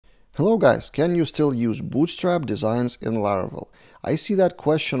Hello guys, can you still use Bootstrap designs in Laravel? I see that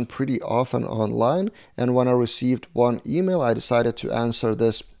question pretty often online, and when I received one email, I decided to answer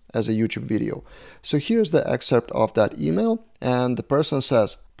this as a YouTube video. So here's the excerpt of that email, and the person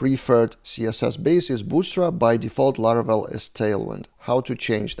says, preferred CSS base is Bootstrap, by default Laravel is Tailwind. How to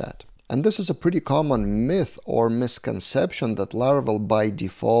change that? And this is a pretty common myth or misconception that Laravel by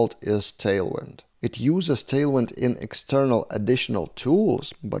default is Tailwind. It uses Tailwind in external additional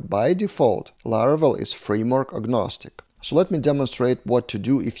tools, but by default, Laravel is framework agnostic. So let me demonstrate what to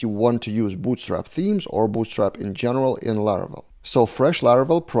do if you want to use Bootstrap themes or Bootstrap in general in Laravel. So fresh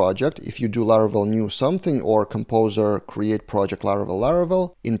Laravel project, if you do Laravel new something or composer create project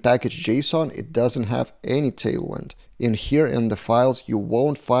Laravel, in package.json it doesn't have any Tailwind. In here in the files you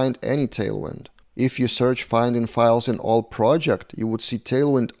won't find any Tailwind. If you search find in files in all project, you would see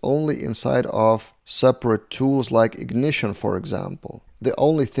Tailwind only inside of separate tools like Ignition, for example. The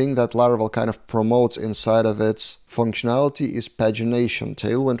only thing that Laravel kind of promotes inside of its functionality is pagination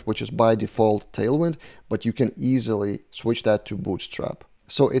Tailwind, which is by default Tailwind, but you can easily switch that to Bootstrap.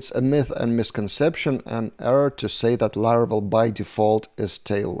 So it's a myth and misconception and error to say that Laravel by default is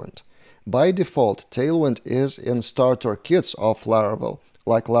Tailwind. By default, Tailwind is in starter kits of Laravel,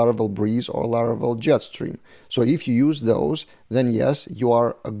 like Laravel Breeze or Laravel Jetstream. So if you use those, then yes, you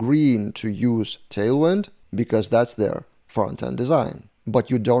are agreeing to use Tailwind because that's their front-end design. But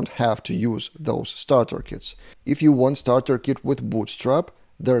you don't have to use those starter kits. If you want starter kit with Bootstrap,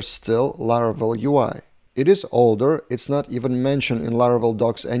 there's still Laravel UI. It is older, it's not even mentioned in Laravel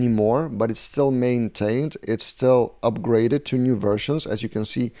docs anymore, but it's still maintained, it's still upgraded to new versions. As you can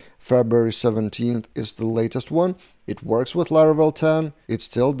see, February 17th is the latest one. It works with Laravel 10, it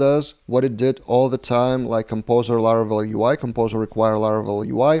still does what it did all the time, like Composer Laravel UI, Composer require Laravel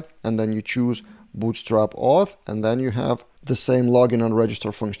UI, and then you choose Bootstrap auth, and then you have the same login and register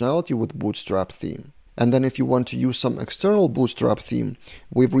functionality with Bootstrap theme. And then if you want to use some external Bootstrap theme,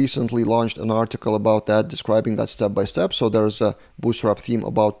 we've recently launched an article about that, describing that step by step. So there's a Bootstrap theme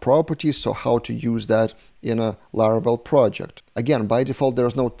about properties, so how to use that in a Laravel project. Again, by default,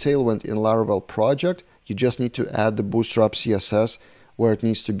 there's no Tailwind in Laravel project. You just need to add the Bootstrap CSS where it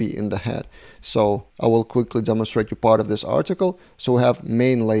needs to be in the head. So I will quickly demonstrate you part of this article. So we have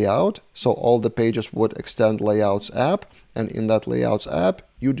main layout. So all the pages would extend layouts app, and in that layouts app,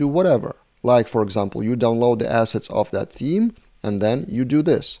 you do whatever. Like, for example, you download the assets of that theme, and then you do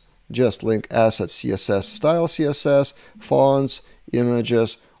this. Just link assets CSS, style CSS, fonts,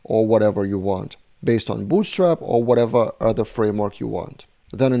 images, or whatever you want, based on Bootstrap or whatever other framework you want.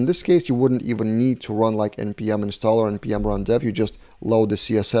 Then in this case, you wouldn't even need to run like npm install or npm run dev. You just load the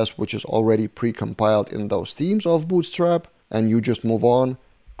CSS, which is already pre-compiled in those themes of Bootstrap, and you just move on,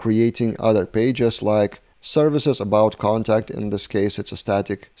 creating other pages like services, about, contact. In this case, it's a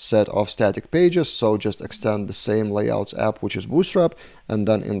static set of static pages, so just extend the same layouts app, which is Bootstrap, and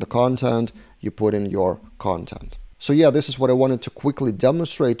then in the content, you put in your content. So yeah, this is what I wanted to quickly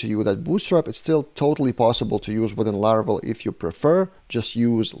demonstrate to you, that Bootstrap is still totally possible to use within Laravel if you prefer. Just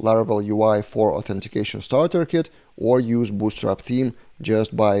use Laravel UI for authentication starter kit, or use Bootstrap theme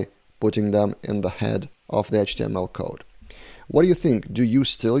just by putting them in the head of the HTML code. What do you think? Do you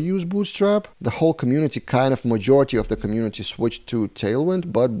still use Bootstrap? The whole community, majority of the community switched to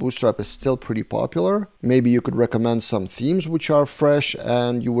Tailwind, but Bootstrap is still pretty popular. Maybe you could recommend some themes which are fresh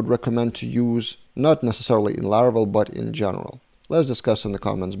and you would recommend to use, not necessarily in Laravel, but in general. Let's discuss in the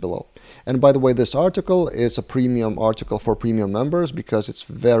comments below. And by the way, this article is a premium article for premium members because it's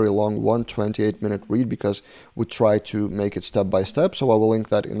very long, 28-minute read, because we try to make it step by step. So I will link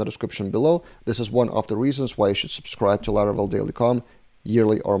that in the description below. This is one of the reasons why you should subscribe to Laravel Daily.com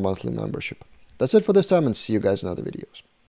yearly or monthly membership. That's it for this time, and see you guys in other videos.